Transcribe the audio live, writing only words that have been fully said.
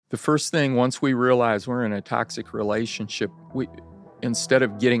The first thing, once we realize we're in a toxic relationship, we, instead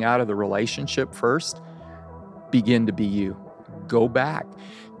of getting out of the relationship first, begin to be you. Go back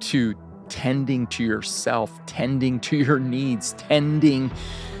to tending to yourself, tending to your needs, tending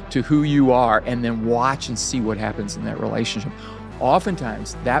to who you are, and then watch and see what happens in that relationship.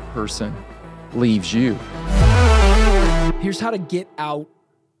 Oftentimes, that person leaves you. Here's how to get out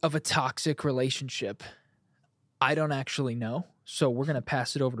of a toxic relationship. I don't actually know, so we're going to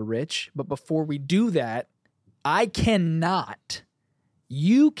pass it over to Rich. But before we do that, I cannot,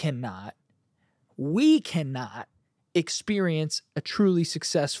 you cannot, we cannot experience a truly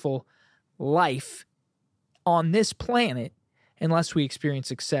successful life on this planet unless we experience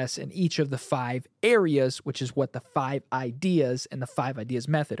success in each of the 5 areas, which is what the 5 ideas and the 5 ideas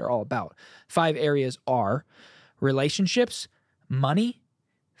method are all about. 5 areas are relationships, money,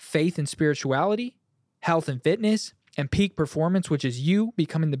 faith and spirituality, health and fitness, and peak performance, which is you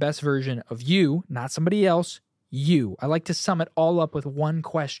becoming the best version of you, not somebody else, you. I like to sum it all up with one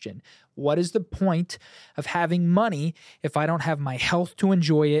question. What is the point of having money if I don't have my health to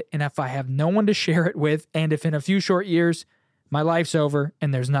enjoy it, and if I have no one to share it with, and if in a few short years my life's over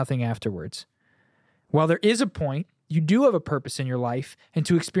and there's nothing afterwards? Well, there is a point. You do have a purpose in your life, and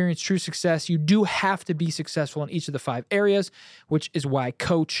to experience true success, you do have to be successful in each of the 5 areas, which is why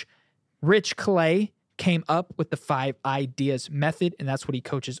Coach Rich Clay came up with the 5 ideas method, and that's what he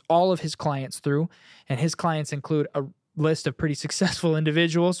coaches all of his clients through. And his clients include a list of pretty successful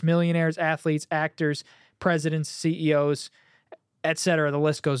individuals, millionaires, athletes, actors, presidents, CEOs, etc. The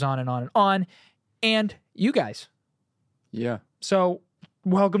list goes on and on and on. And you guys. Yeah. So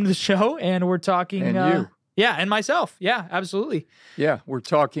welcome to the show, and we're talking... And you. Yeah, and myself. Yeah, absolutely. Yeah, we're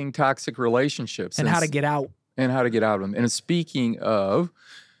talking toxic relationships. And how to get out. And how to get out of them. And speaking of...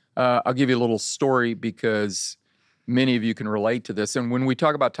 I'll give you a little story because many of you can relate to this. And when we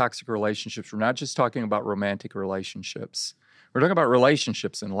talk about toxic relationships, we're not just talking about romantic relationships. We're talking about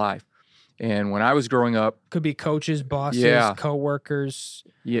relationships in life. And when I was growing up... Could be coaches, bosses, coworkers,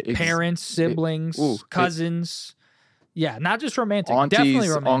 parents, siblings, cousins. Not just romantic. Aunties, definitely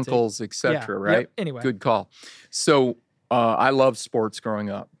romantic. Uncles, etc., right? Yep. Anyway. Good call. So I loved sports growing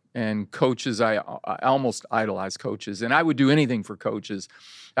up. And coaches, I almost idolized coaches. And I would do anything for coaches.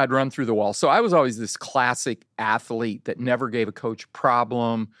 I'd run through the wall. So I was always this classic athlete that never gave a coach a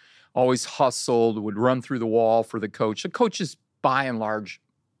problem, always hustled, would run through the wall for the coach. The coaches, by and large,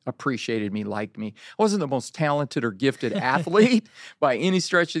 appreciated me, liked me. I wasn't the most talented or gifted athlete by any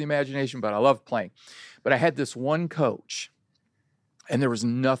stretch of the imagination, but I loved playing. But I had this one coach, and there was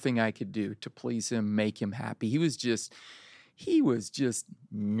nothing I could do to please him, make him happy. He was just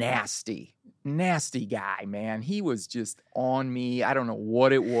nasty guy, man. He was just on me. I don't know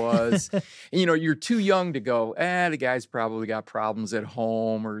what it was. You're too young to go, the guy's probably got problems at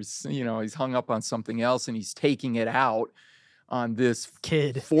home, or, he's hung up on something else and he's taking it out on this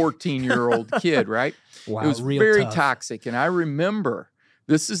kid, 14-year-old kid, right? Wow, it was real very tough. toxic. And I remember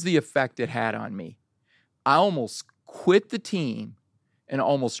this is the effect it had on me. I almost quit the team and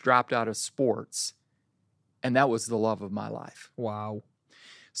almost dropped out of sports. And that was the love of my life. Wow.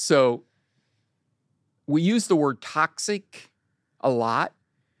 So we use the word toxic a lot,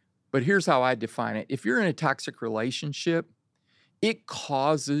 but here's how I define it. If you're in a toxic relationship, it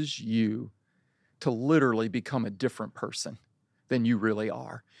causes you to literally become a different person than you really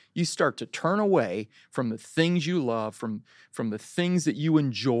are. You start to turn away from the things you love, from the things that you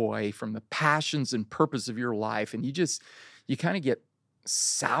enjoy, from the passions and purpose of your life, and you kind of get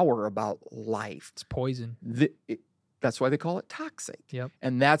sour about life. It's poison. That's why they call it toxic. Yep.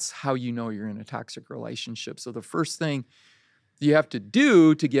 And that's how you know you're in a toxic relationship. So the first thing you have to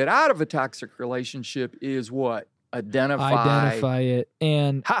do to get out of a toxic relationship is what? Identify it.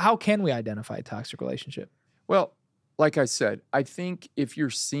 And how can we identify a toxic relationship? Well, like I said, I think if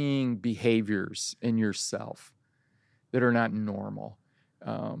you're seeing behaviors in yourself that are not normal,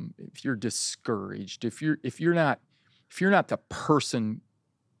 if you're discouraged, if you're not the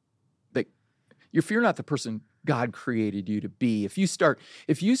person God created you to be, if you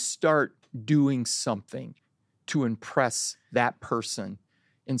start doing something to impress that person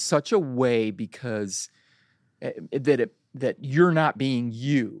in such a way because that you're not being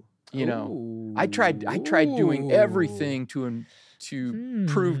you, Ooh. I tried doing everything to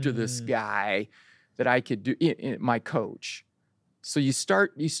prove to this guy that I could do my coach. So you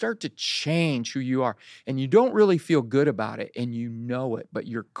start to change who you are, and you don't really feel good about it, and you know it, but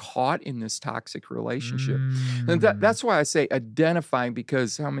you're caught in this toxic relationship. And that's why I say identifying,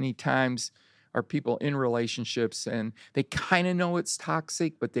 because how many times are people in relationships and they kind of know it's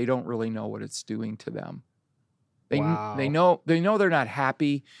toxic, but they don't really know what it's doing to them. Wow. They know they're not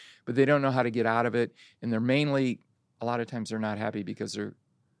happy, but they don't know how to get out of it. And they're mainly, a lot of times they're not happy because they're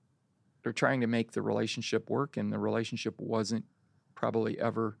trying to make the relationship work, and the relationship wasn't probably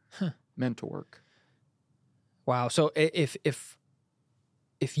ever meant to work. Wow. So if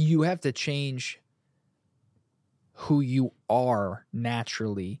you have to change who you are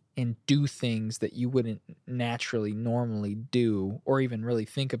naturally and do things that you wouldn't naturally normally do or even really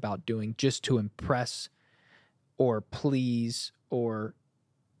think about doing just to impress or please or,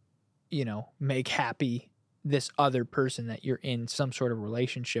 make happy this other person that you're in some sort of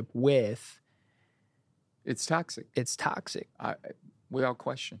relationship with, It's toxic. it's toxic. Without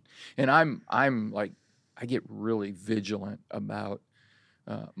question. And I'm like, I get really vigilant about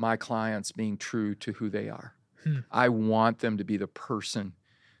my clients being true to who they are. I want them to be the person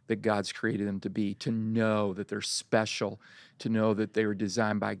that God's created them to be, to know that they're special, to know that they were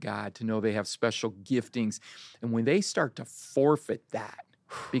designed by God, to know they have special giftings. And when they start to forfeit that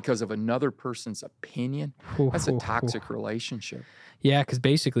because of another person's opinion, that's a toxic relationship. Yeah, because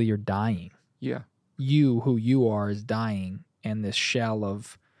basically you're dying. Yeah. Who you are, is dying, and this shell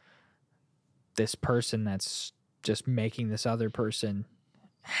of this person that's just making this other person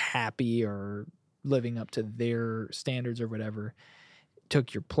happy or living up to their standards or whatever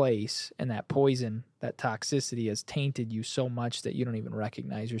took your place, and that poison, that toxicity has tainted you so much that you don't even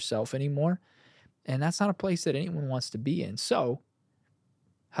recognize yourself anymore. And that's not a place that anyone wants to be in. So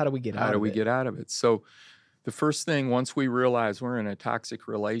how do we get out of it? How do we get out of it? So the first thing, once we realize we're in a toxic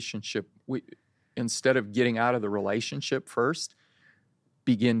relationship, instead of getting out of the relationship first,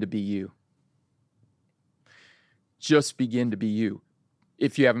 begin to be you. Just begin to be you.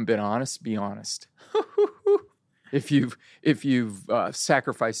 If you haven't been honest, be honest. If you've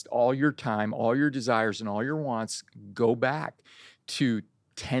sacrificed all your time, all your desires, and all your wants, go back to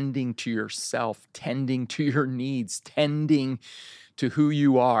tending to yourself, tending to your needs, tending to who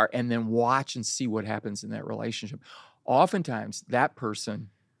you are, and then watch and see what happens in that relationship. Oftentimes, that person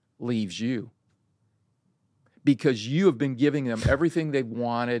leaves you because you have been giving them everything they've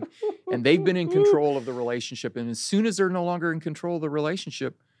wanted, and they've been in control of the relationship. And as soon as they're no longer in control of the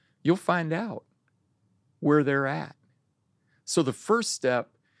relationship, you'll find out where they're at. So the first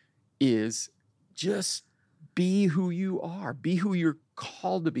step is just be who you are. Be who you're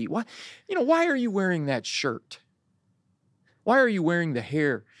called to be. Why are you wearing that shirt? Why are you wearing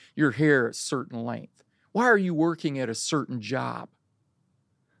your hair a certain length? Why are you working at a certain job?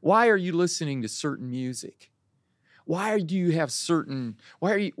 Why are you listening to certain music? Why are you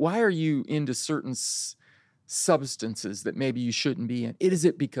into certain substances that maybe you shouldn't be in? Is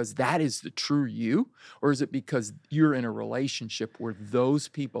it because that is the true you? Or is it because you're in a relationship where those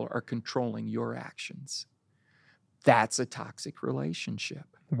people are controlling your actions? That's a toxic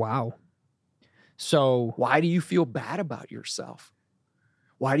relationship. Wow. So why do you feel bad about yourself?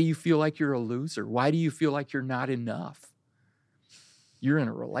 Why do you feel like you're a loser? Why do you feel like you're not enough? You're in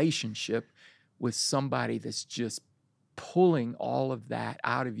a relationship with somebody that's just pulling all of that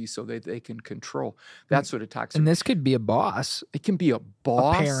out of you so that they can control. That's what a toxic. And this could be a boss. It can be a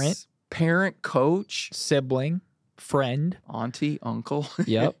boss, parent, coach, sibling, friend, auntie, uncle.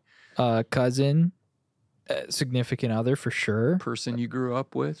 Yep. Cousin, significant other for sure. Person you grew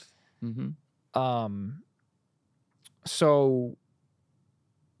up with. Mm-hmm. So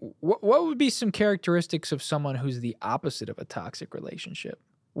what would be some characteristics of someone who's the opposite of a toxic relationship?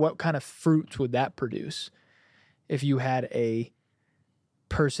 What kind of fruits would that produce if you had a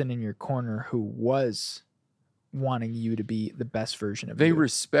person in your corner who was wanting you to be the best version of you? They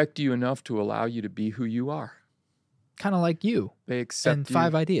respect you enough to allow you to be who you are. Kind of like you. They accept and you.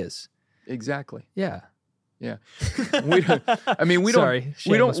 5 ideas. Exactly. Yeah. Yeah. We don't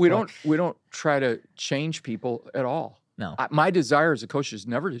try to change people at all. No. My desire as a coach is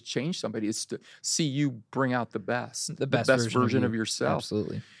never to change somebody. It's to see you bring out the best version of yourself.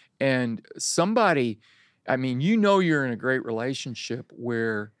 Absolutely. And somebody, you're in a great relationship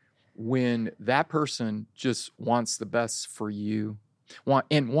where when that person just wants the best for you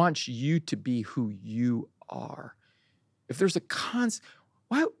wants you to be who you are. If there's a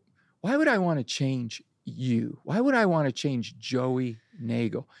why would I want to change you? Why would I want to change Joey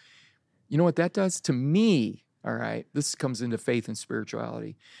Nagel? You know what that does to me? All right, this comes into faith and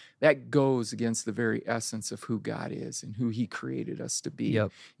spirituality. That goes against the very essence of who God is and who he created us to be.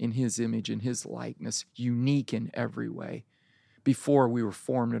 Yep. In his image, in his likeness, unique in every way. Before we were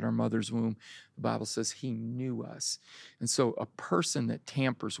formed in our mother's womb, the Bible says he knew us. And so a person that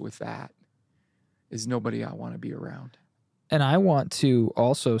tampers with that is nobody I want to be around. And I want to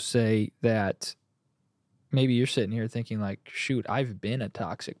also say that maybe you're sitting here thinking like, shoot, I've been a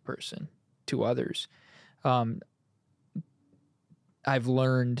toxic person to others. I've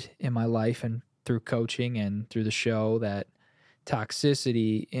learned in my life and through coaching and through the show that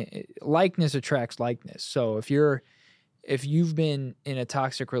toxicity, likeness attracts likeness. So if you've been in a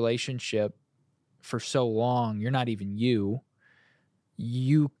toxic relationship for so long, you're not even you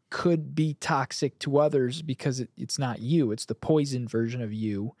could be toxic to others because it's not you. It's the poison version of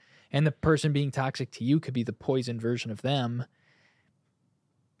you. And the person being toxic to you could be the poison version of them,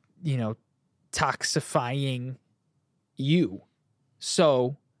 toxifying you.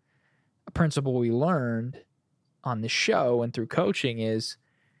 So a principle we learned on the show and through coaching is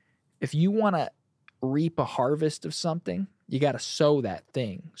if you want to reap a harvest of something, you got to sow that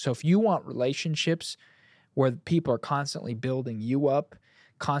thing. So if you want relationships where people are constantly building you up,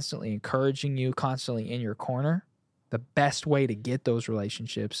 constantly encouraging you, constantly in your corner, the best way to get those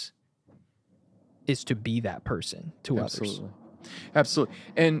relationships is to be that person to others. Absolutely.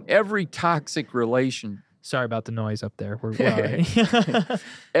 And every toxic relation. Sorry about the noise up there. We're all right.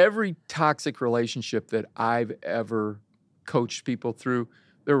 Every toxic relationship that I've ever coached people through,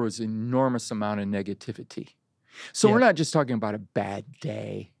 there was an enormous amount of negativity. So we're not just talking about a bad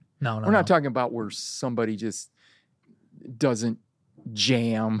day. No. We're not talking about where somebody just doesn't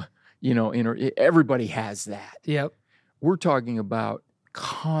jam, everybody has that. Yep. We're talking about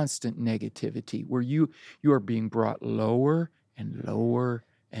constant negativity where you are being brought lower and lower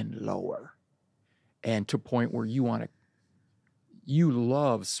and lower. And to a point where you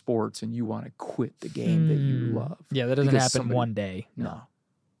love sports and you want to quit the game that you love. Yeah, that doesn't happen one day. No.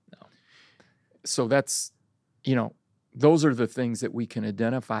 So that's, those are the things that we can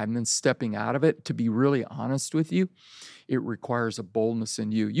identify. And then stepping out of it, to be really honest with you, it requires a boldness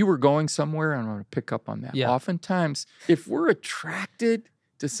in you. You were going somewhere, and I'm going to pick up on that. Yeah. Oftentimes, if we're attracted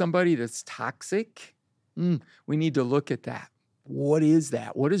to somebody that's toxic, we need to look at that. What is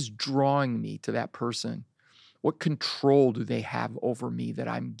that? What is drawing me to that person? What control do they have over me that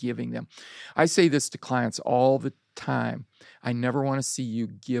I'm giving them? I say this to clients all the time. I never want to see you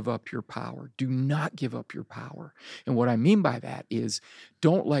give up your power. Do not give up your power. And what I mean by that is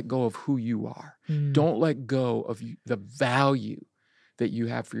don't let go of who you are. Don't let go of the value that you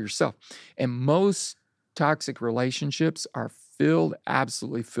have for yourself. And most toxic relationships are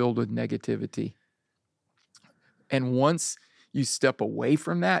absolutely filled with negativity. And once you step away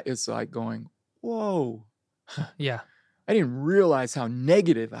from that, it's like going, whoa. Yeah. I didn't realize how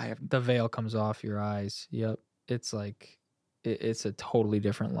negative I have. The veil comes off your eyes. Yep. It's like, it's a totally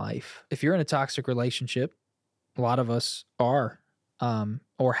different life. If you're in a toxic relationship, a lot of us are,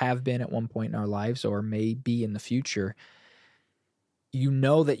 or have been at one point in our lives, or may be in the future, you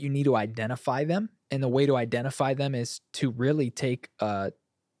know that you need to identify them. And the way to identify them is to really take an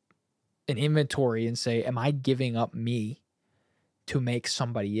inventory and say, am I giving up me to make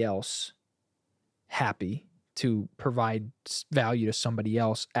somebody else happy, to provide value to somebody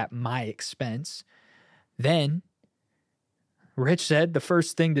else at my expense? Then, Rich said the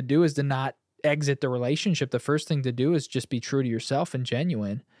first thing to do is to not exit the relationship. The first thing to do is just be true to yourself and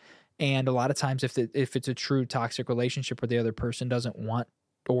genuine. And a lot of times, if it's a true toxic relationship where the other person doesn't want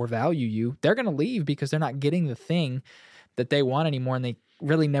or value you, they're going to leave because they're not getting the thing that they want anymore, and they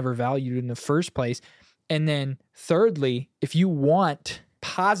really never valued it in the first place. And then thirdly, if you want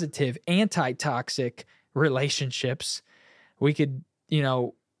positive, anti-toxic relationships, we could, we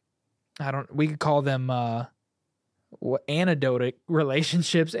could call them antidotal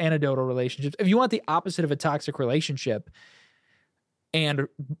relationships. If you want the opposite of a toxic relationship and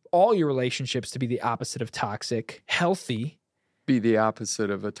all your relationships to be the opposite of toxic, healthy, be the opposite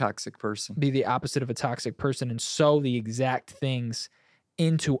of a toxic person. And sow the exact things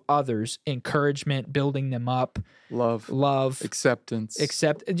into others: encouragement, building them up, love, acceptance.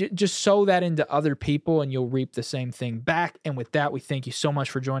 Just sow that into other people and you'll reap the same thing back. And with that, we thank you so much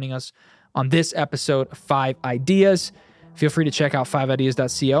for joining us on this episode of 5 Ideas. Feel free to check out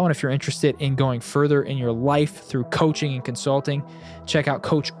 5ideas.co. And if you're interested in going further in your life through coaching and consulting, check out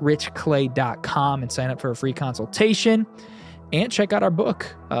coachrichclay.com and sign up for a free consultation. And check out our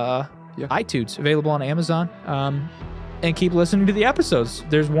book, iTunes, available on Amazon. And keep listening to the episodes.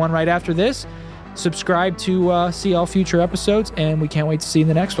 There's one right after this. Subscribe to see all future episodes, and we can't wait to see you in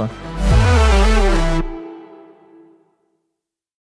the next one.